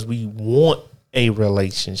because we want a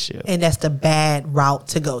relationship. And that's the bad route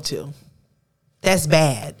to go to. That's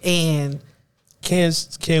bad. And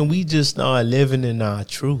can we just start living in our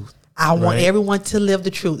truth? I want everyone to live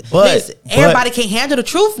the truth. But everybody can't handle the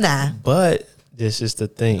truth now. But this is the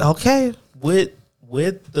thing. Okay. With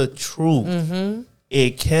the truth,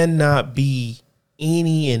 it cannot be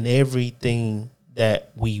any and everything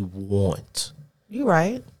that we want. You're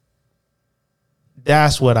right.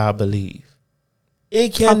 That's what I believe.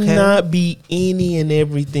 It cannot be any and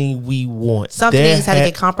everything we want. Some things had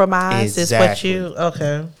to get compromised. Exactly. Is what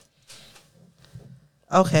you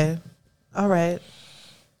okay. All right.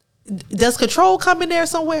 Does control come in there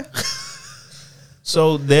somewhere?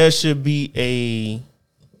 So there should be a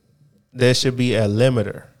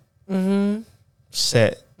limiter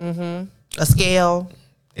set. A scale.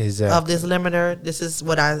 Exactly. Of this limiter. This is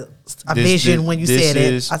what I envisioned when you said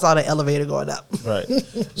it. I saw the elevator going up. Right.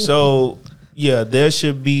 So yeah, there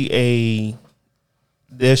should be a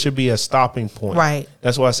stopping point. Right.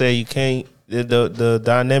 That's why I say you can't. The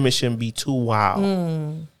dynamic shouldn't be too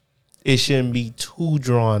wild. It shouldn't be too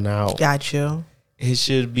drawn out. Got you. It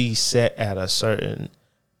should be set at a certain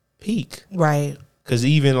peak. Right. Because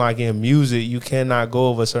even like in music, you cannot go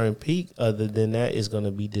over a certain peak. Other than that, it's going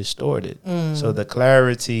to be distorted. So the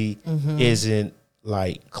clarity isn't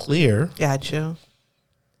like clear. Gotcha.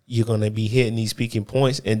 You're going to be hitting these peaking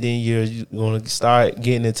points, and then you're going to start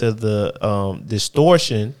getting into the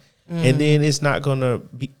distortion, and then it's not going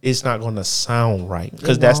to sound right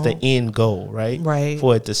because that's the end goal, right? Right.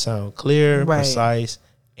 For it to sound clear, precise,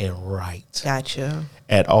 and right. Gotcha.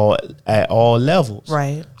 At all levels.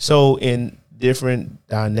 Right. So in different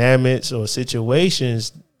dynamics or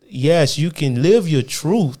situations, yes, you can live your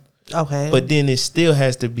truth. Okay. But then it still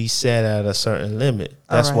has to be set at a certain limit.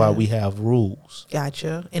 That's why we have rules.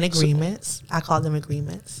 Gotcha. And agreements. I call them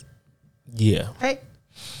agreements. Yeah. Right.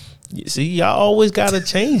 See, y'all always got to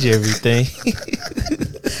change everything.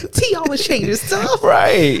 T always changes stuff.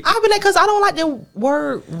 Right. I'll be like, because I don't like the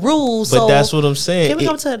word rules. But that's what I'm saying. Can we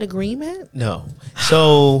come to an agreement? No.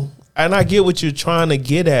 So, and I get what you're trying to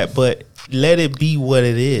get at, but let it be what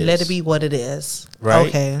it is. Let it be what it is. Right.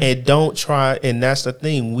 Okay. And don't try. And that's the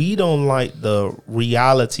thing. We don't like the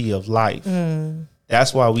reality of life.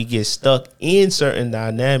 That's why we get stuck in certain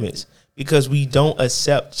dynamics because we don't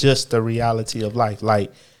accept just the reality of life.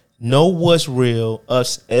 Like, know what's real,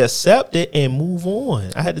 accept it, and move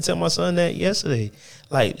on. I had to tell my son that yesterday.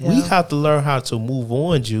 Like, we have to learn how to move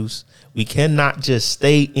on, Juice. We cannot just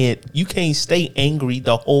stay in. You can't stay angry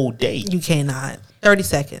the whole day. You cannot. 30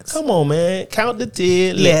 seconds. Come on, man. Count the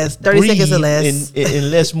 10. Yes, 30 seconds or less.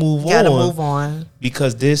 And let's move on. Gotta move on.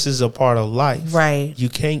 Because this is a part of life. Right. You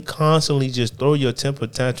can't constantly just throw your temper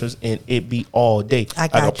tantrums and it be all day.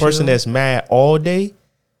 Like a person that's mad all day,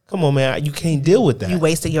 come on, man. You can't deal with that. You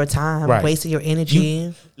wasted your time, wasted your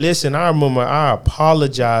energy. Listen, I remember I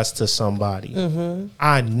apologized to somebody.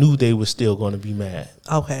 I knew they were still going to be mad.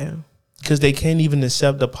 Okay. Because they can't even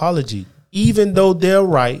accept the apology. Even though they're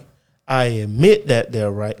right, I admit that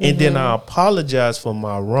they're right. And then I apologize for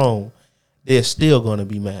my wrong. They're still going to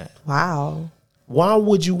be mad. Wow. Why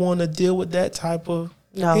would you want to deal with that type of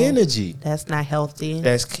energy? That's not healthy.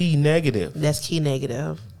 That's key negative. That's key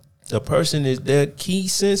negative. The person is, their key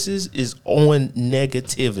senses is on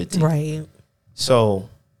negativity. Right. So,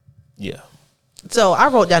 yeah. So I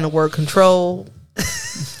wrote down the word control.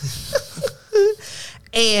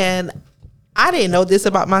 And I didn't know this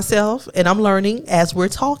about myself, and I'm learning as we're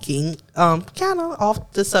talking. Kind of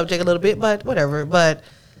off the subject a little bit, but whatever. But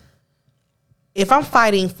if I'm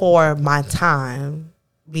fighting for my time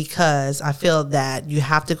because I feel that you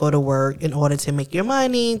have to go to work in order to make your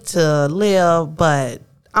money, to live, but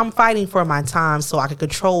I'm fighting for my time so I can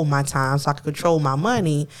control my time, so I can control my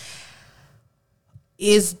money,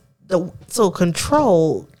 so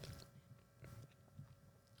control,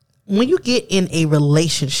 when you get in a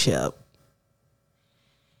relationship,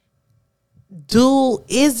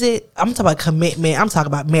 I'm talking about commitment. I'm talking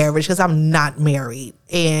about marriage because I'm not married.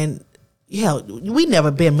 And, we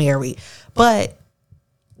never been married. But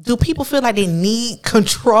do people feel like they need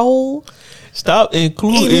control? Stop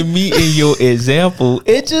including me in your example.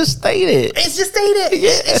 It's just stated. Yeah.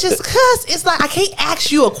 It's just because it's like I can't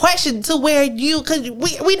ask you a question to where because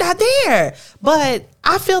we not there. But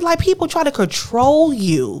I feel like people try to control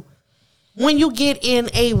you when you get in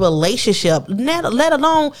a relationship, let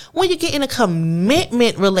alone when you get in a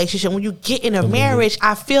commitment relationship, when you get in a marriage.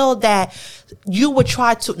 I feel that you would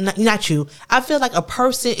try to, not you, I feel like a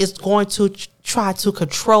person is going to try to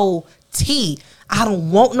control T. I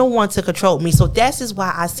don't want no one to control me. So that's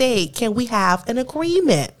why I say, can we have an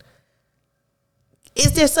agreement?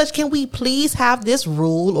 Is there such, can we please have this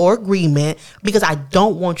rule or agreement? Because I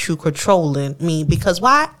don't want you controlling me. Because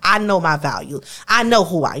why? I know my value. I know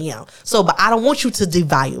who I am. So, but I don't want you to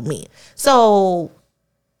devalue me. So,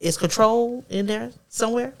 is control in there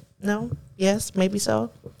somewhere? No? Yes? Maybe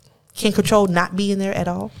so? Can control not be in there at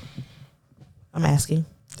all? I'm asking.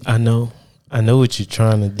 I know what you're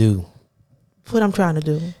trying to do. What I'm trying to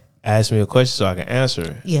do. Ask me a question so I can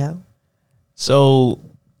answer. Yeah. So,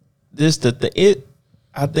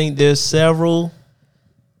 I think there's several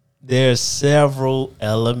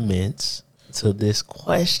elements to this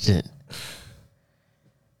question.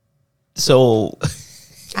 So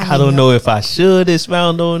I don't know if I should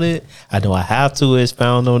expound on it. I know I have to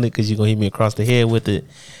expound on it because you're gonna hit me across the head with it.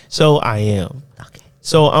 So I am. Okay.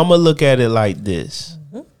 So I'm gonna look at it like this.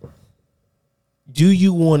 Mm-hmm. Do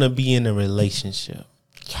you want to be in a relationship?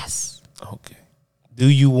 Yes. Okay. Do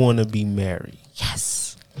you want to be married?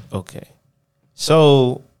 Yes. Okay.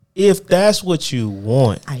 So if that's what you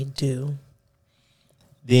want, I do.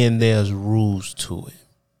 Then there's rules to it.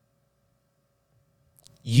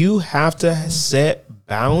 You have to set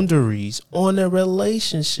boundaries on a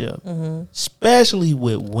relationship, especially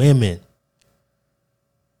with women.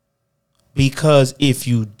 Because if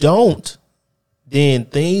you don't, then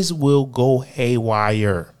things will go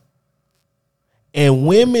haywire. And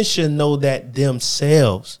women should know that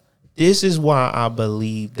themselves. This is why I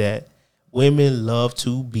believe that women love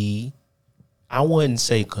to be, I wouldn't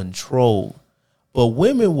say controlled, but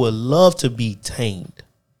women would love to be tamed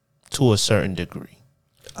to a certain degree.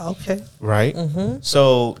 Okay. Right? Mm-hmm.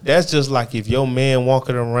 So that's just like if your man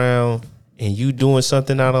walking around and you doing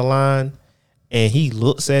something out of line and he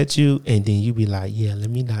looks at you and then you be like, yeah, let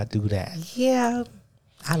me not do that. Yeah,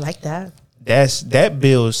 I like that. That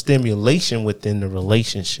builds stimulation within the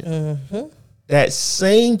relationship. Mm-hmm. That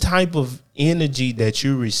same type of energy that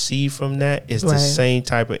you receive from that is the same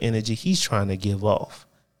type of energy he's trying to give off.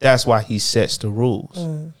 That's why he sets the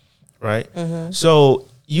rules, right? Mm-hmm. So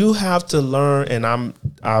you have to learn, and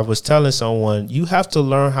I was telling someone, you have to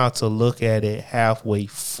learn how to look at it halfway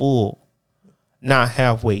full, not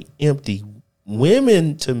halfway empty.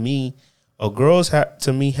 Women, to me, or girls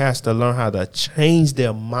to me, has to learn how to change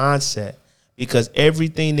their mindset. Because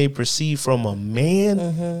everything they perceive from a man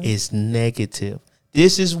is negative.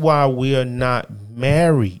 This is why we are not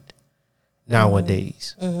married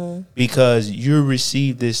nowadays. Mm-hmm. Because you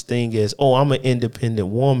receive this thing as, oh, I'm an independent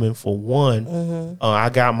woman for one. Mm-hmm. I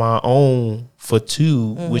got my own for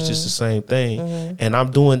two, which is the same thing. Mm-hmm. And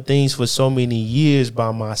I'm doing things for so many years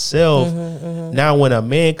by myself. Mm-hmm, mm-hmm. Now when a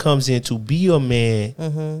man comes in to be a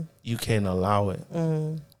man, you can't allow it.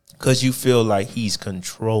 Because you feel like he's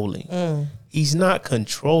controlling. He's not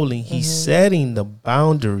controlling. He's setting the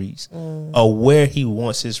boundaries of where he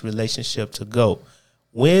wants his relationship to go.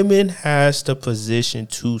 Women has the position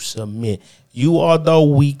to submit. You are the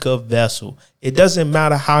weaker vessel. It doesn't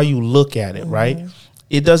matter how you look at it, right?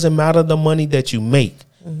 It doesn't matter the money that you make.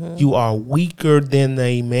 You are weaker than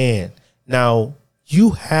a man. Now, you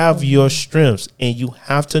have your strengths, and you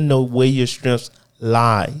have to know where your strengths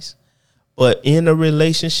lies. But in a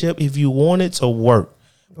relationship, if you want it to work,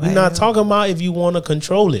 we're not talking about if you want to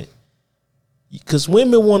control it. Because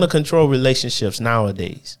women want to control relationships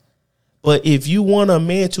nowadays. But if you want a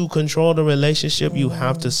man to control the relationship, you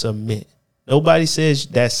have to submit. Nobody says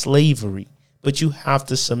that's slavery, but you have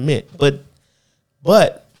to submit. But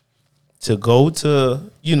to go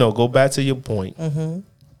back to your point,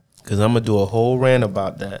 because I'm going to do a whole rant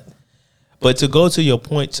about that. But to go to your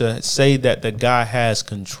point to say that the guy has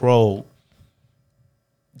control,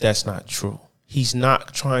 that's not true. He's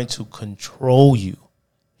not trying to control you.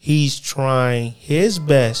 He's trying his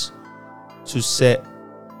best to set,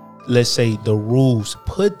 let's say, the rules,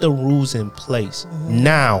 put the rules in place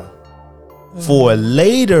now. For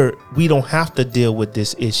later, we don't have to deal with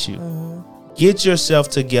this issue. Get yourself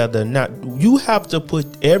together. Now,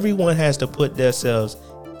 everyone has to put themselves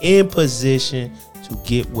in position to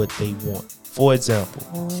get what they want. For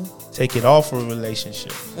example, take it off a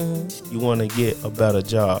relationship. You want to get a better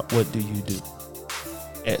job. What do you do?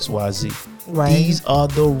 XYZ. Right. These are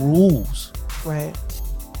the rules. Right.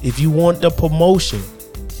 If you want the promotion,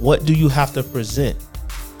 what do you have to present?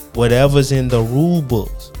 Whatever's in the rule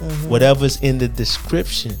books, whatever's in the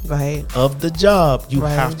description Right. of the job, you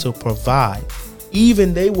Right. have to provide.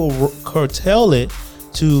 Even they will curtail it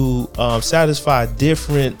to satisfy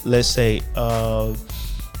different, let's say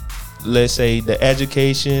the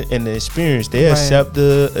education and the experience. They Right. accept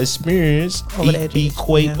the experience Over the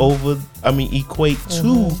education, equate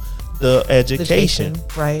to the education.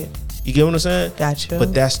 Right. You get what I'm saying? Gotcha.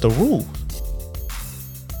 But that's the rules.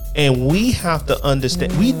 And we have to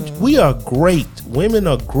understand we are great. Women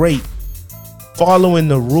are great following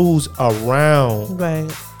the rules around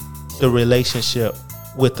Right. the relationship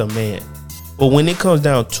with a man. But when it comes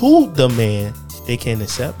down to the man, they can't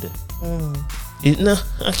accept it. No,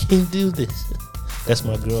 I can't do this. That's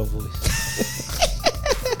my girl voice.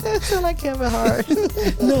 I feel like Kevin Hart.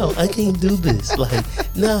 No, I can't do this. Like,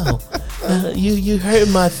 no, you hurt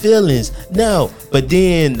my feelings. No, but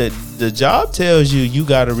then the job tells you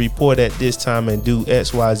got to report at this time and do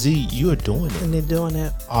XYZ. You're doing it And they're doing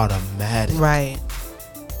it. automatic. Right.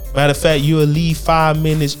 Matter of fact, you'll leave 5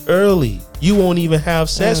 minutes early. You won't even have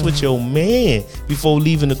sex with your man before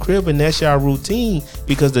leaving the crib, and that's your routine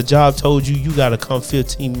because the job told you got to come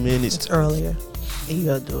 15 minutes It's earlier. And you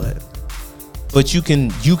gotta do it. But you can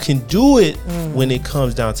do it when it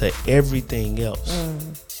comes down to everything else.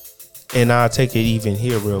 And I'll take it even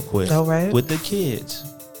here real quick. All right. With the kids,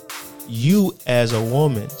 you as a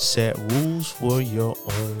woman set rules for your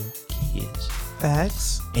own kids,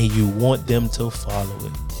 Facts. and you want them to follow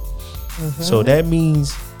it. So that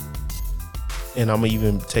means, and I'm gonna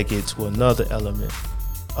even take it to another element,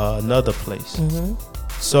 another place.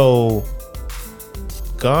 So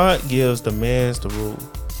God gives the man's the rule.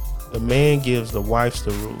 The man gives the wife's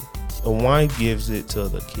the rule. The wife gives it to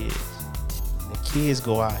the kids. The kids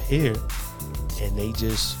go out here and they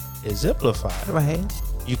just exemplify it. Right.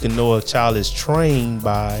 You can know a child is trained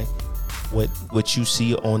by what you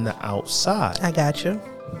see on the outside. I got you.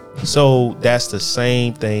 So that's the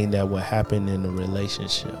same thing that would happen in a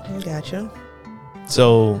relationship. I got you.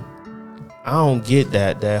 So I don't get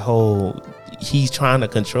that whole he's trying to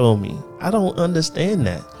control me. I don't understand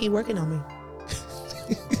that. He working on me.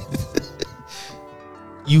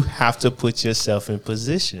 You have to put yourself in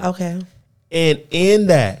position. Okay. And in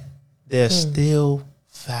that, there's still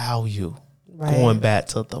value. Right. Going back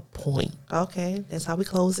to the point. Okay. That's how we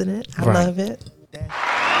closing it. I Right. love it.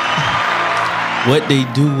 What they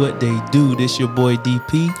do. This your boy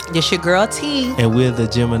DP. This your girl T. And we're the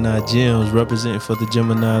Gemini Gems, representing for the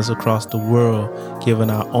Geminis across the world, giving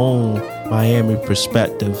our own Miami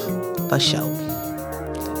perspective. For sure.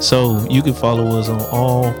 So you can follow us on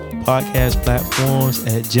all podcast platforms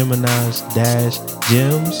at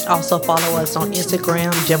Geminis-Gems. Also follow us on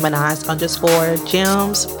Instagram,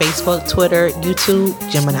 Geminis_Gems, Facebook, Twitter, YouTube,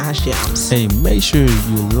 Geminis Gems. Hey, make sure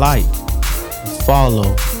you like,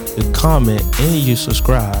 follow, you comment, and you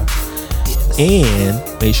subscribe. Yes. And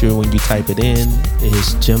make sure when you type it in,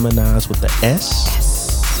 it's Geminis with the S,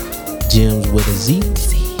 Gems with a Z.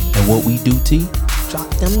 And what we do, T? Drop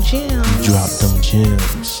them gems. Drop them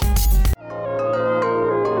gems.